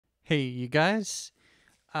Hey, you guys.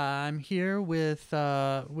 I'm here with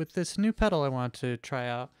this new pedal I want to try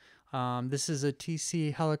out. This is a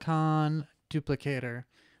TC Helicon Duplicator,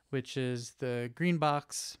 which is the green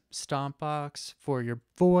box stomp box for your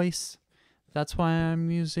voice. That's why I'm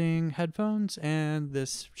using headphones and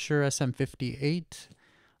this Shure SM58.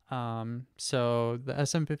 So the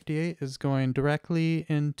SM58 is going directly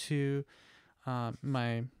into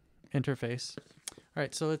my interface. All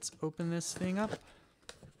right, so let's open this thing up.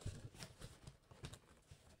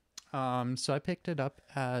 So I picked it up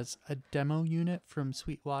as a demo unit from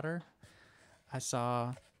Sweetwater. I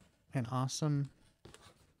saw an awesome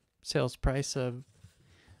sales price of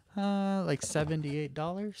like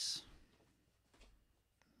 $78.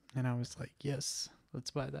 And I was like, yes,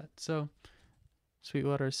 let's buy that. So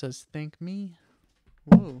Sweetwater says, thank me.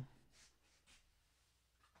 Whoa.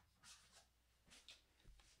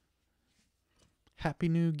 Happy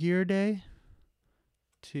New Gear Day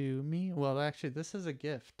to me. Well, actually, this is a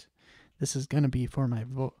gift. This is gonna be for my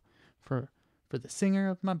for the singer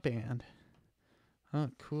of my band.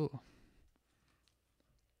 Oh, cool.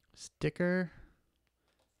 Sticker.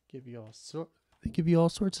 They give you all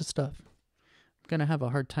sorts of stuff. I'm gonna have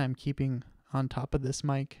a hard time keeping on top of this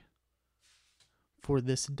mic for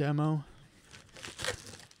this demo.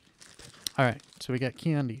 All right, so we got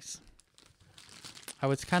candies. I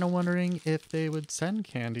was kind of wondering if they would send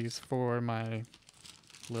candies for my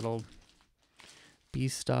little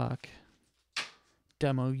B-stock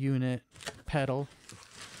demo unit pedal.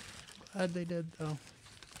 Glad they did though.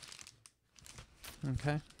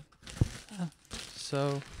 Okay.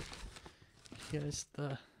 So here's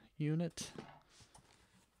the unit.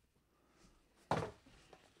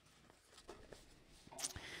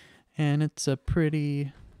 And it's a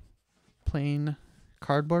pretty plain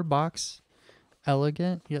cardboard box.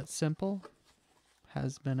 Elegant yet simple.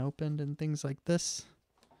 Has been opened and things like this.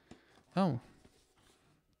 Oh.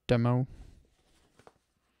 Demo.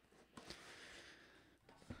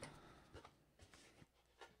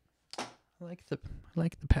 I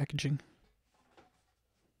like the packaging.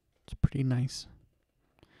 It's pretty nice.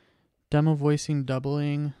 Demo voicing,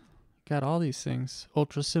 doubling. Got all these things.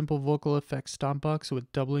 Ultra simple vocal effects stomp box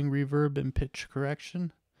with doubling reverb and pitch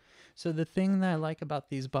correction. So the thing that I like about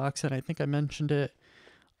these boxes, and I think I mentioned it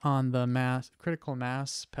on the critical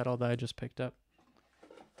mass pedal that I just picked up,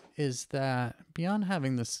 is that beyond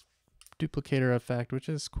having this duplicator effect, which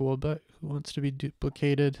is cool, but who wants to be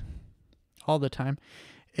duplicated all the time?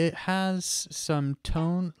 It has some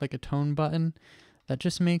tone, like a tone button, that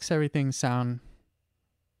just makes everything sound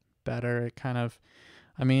better. It kind of,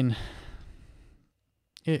 I mean,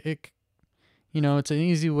 it's an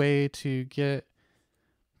easy way to get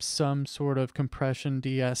some sort of compression,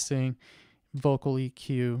 de-essing, vocal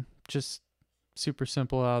EQ, just super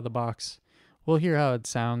simple out of the box. We'll hear how it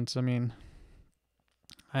sounds. I mean,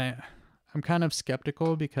 I'm kind of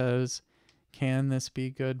skeptical because can this be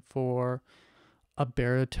good for a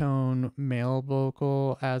baritone male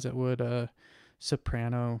vocal as it would a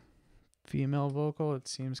soprano female vocal? It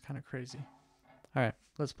seems kind of crazy. All right,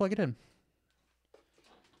 let's plug it in.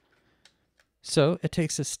 So it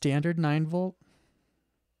takes a standard 9-volt.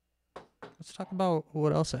 Let's talk about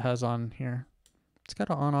what else it has on here. It's got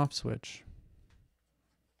an on-off switch.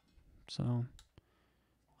 So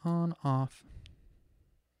on, off.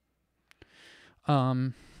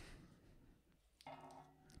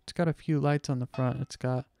 It's got a few lights on the front. It's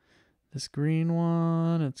got this green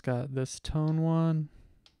one. It's got this tone one.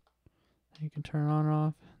 You can turn on or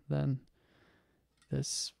off. Then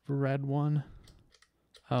this red one.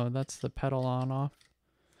 Oh, that's the pedal on off.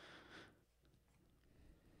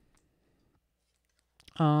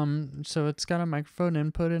 So it's got a microphone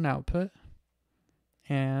input and output.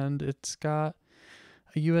 And it's got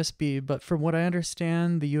a USB, but from what I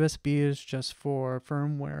understand, the USB is just for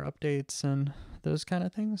firmware updates and those kind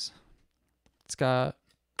of things. It's got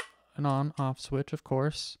an on-off switch, of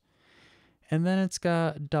course. And then it's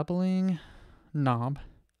got doubling knob,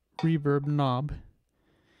 reverb knob,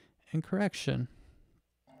 and correction.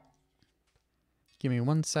 Give me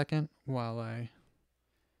 1 second while I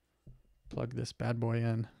plug this bad boy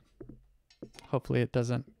in. Hopefully it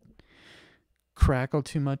doesn't crackle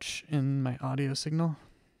too much in my audio signal.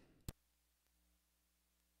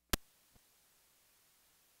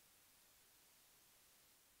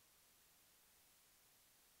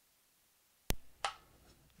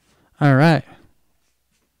 All right.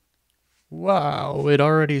 Wow, it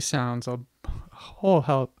already sounds a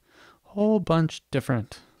whole bunch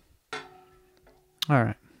different. All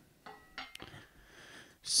right.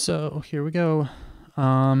 So here we go.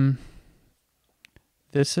 So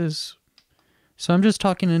I'm just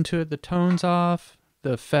talking into it. The tone's off.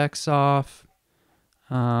 the effects off.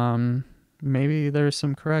 Maybe there's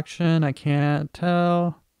some correction. I can't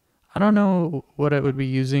tell. I don't know what it would be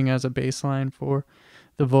using as a baseline for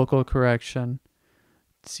the vocal correction.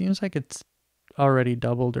 It seems like it's already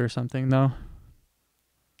doubled or something though.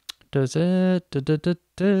 Does it?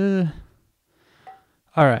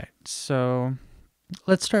 All right, so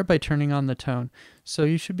let's start by turning on the tone. So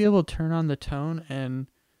you should be able to turn on the tone and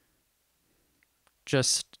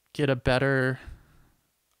just get a better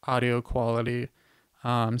audio quality.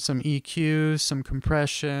 Some EQ, some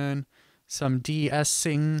compression, some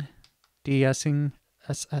de-essing,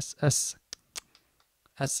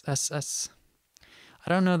 SSS. I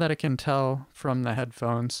don't know that I can tell from the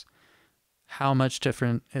headphones how much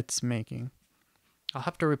different it's making. I'll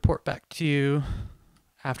have to report back to you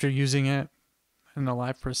after using it in the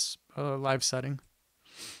live setting.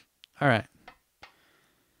 All right.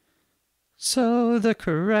 So the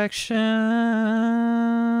correction.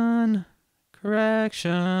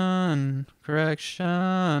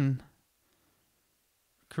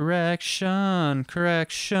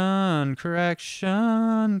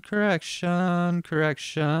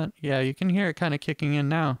 Yeah, you can hear it kind of kicking in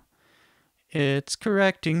now. It's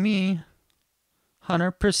correcting me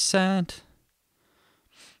 100%.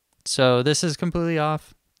 So this is completely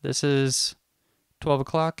off. This is 12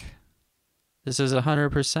 o'clock. This is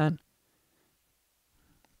 100%.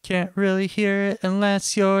 Can't really hear it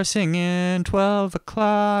unless you're singing 12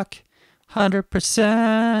 o'clock,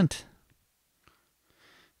 100%.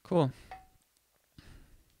 Cool.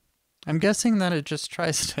 I'm guessing that it just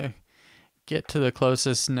tries to get to the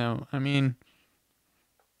closest note. I mean,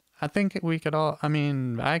 I think we could all,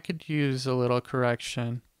 I could use a little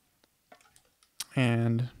correction.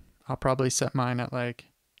 And I'll probably set mine at like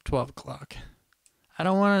 12 o'clock. I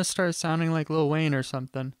don't want to start sounding like Lil Wayne or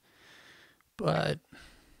something, but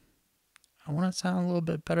I want to sound a little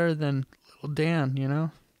bit better than Lil Dan, you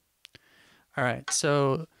know? All right,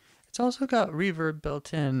 so it's also got reverb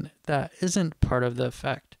built in that isn't part of the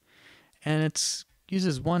effect. And it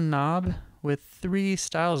uses one knob with 3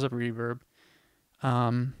 styles of reverb.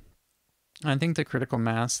 I think the Critical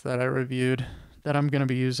Mass that I reviewed that I'm going to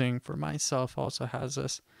be using for myself also has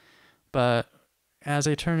this. But as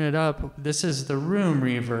I turn it up, this is the room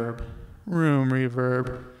reverb.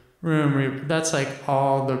 That's like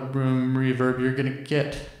all the room reverb you're going to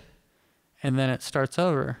get. And then it starts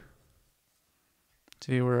over.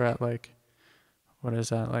 See, we're at like, what is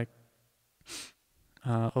that, like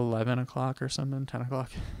 11 o'clock or something, 10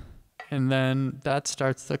 o'clock. And then that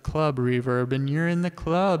starts the club reverb, and you're in the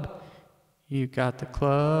club. You got the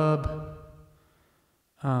club.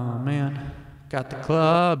 Oh, man. Got the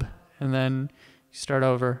club. And then you start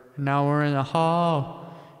over. Now we're in the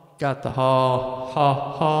hall. Got the hall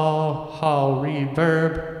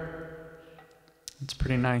reverb. It's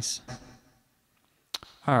pretty nice.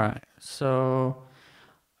 All right, so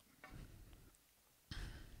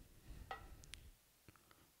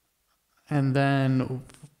and then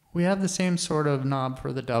we have the same sort of knob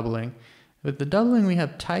for the doubling. With the doubling, we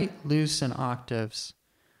have tight, loose, and octaves.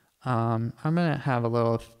 I'm going to have a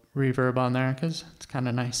little reverb on there because it's kind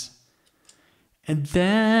of nice. And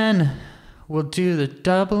then we'll do the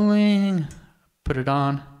doubling. Put it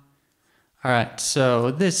on. All right, so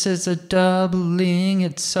this is a doubling.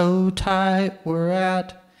 It's so tight. We're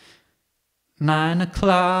at 9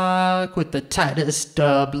 o'clock with the tightest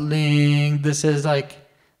doubling. This is like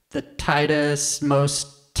the tightest,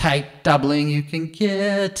 most tight doubling you can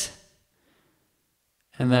get.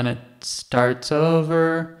 And then it starts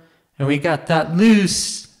over. And we got that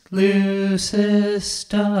loosest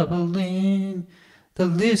doubling. The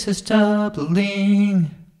loosest doubling.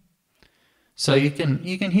 So you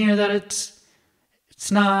can hear that it's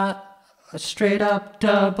not a straight up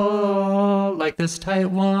double like this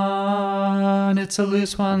tight one. It's a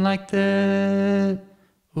loose one like this.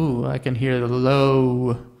 Ooh, I can hear the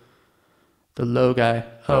low guy.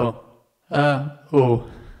 Oh.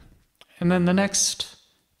 And then the next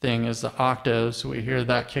thing is the octaves. We hear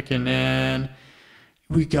that kicking in.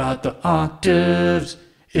 We got the octaves.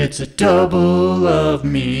 It's a double of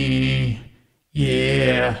me.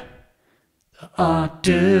 Yeah. The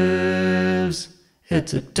octaves.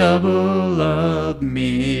 It's a double of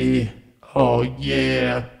me. Oh,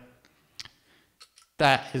 yeah.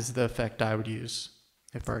 That is the effect I would use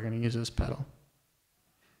if we're going to use this pedal.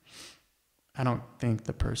 I don't think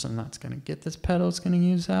the person that's going to get this pedal is going to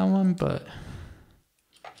use that one, but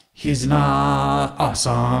he's not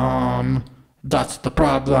awesome. That's the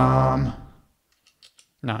problem.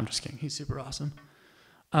 No, I'm just kidding. He's super awesome.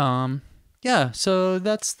 Yeah, so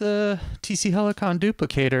that's the TC Helicon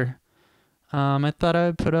Duplicator. I thought I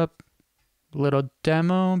would put up little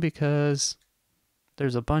demo because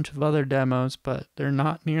there's a bunch of other demos, but they're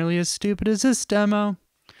not nearly as stupid as this demo.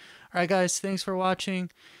 All right, guys, thanks for watching.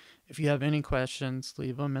 If you have any questions,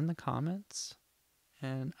 leave them in the comments.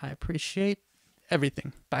 And I appreciate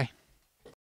everything. Bye.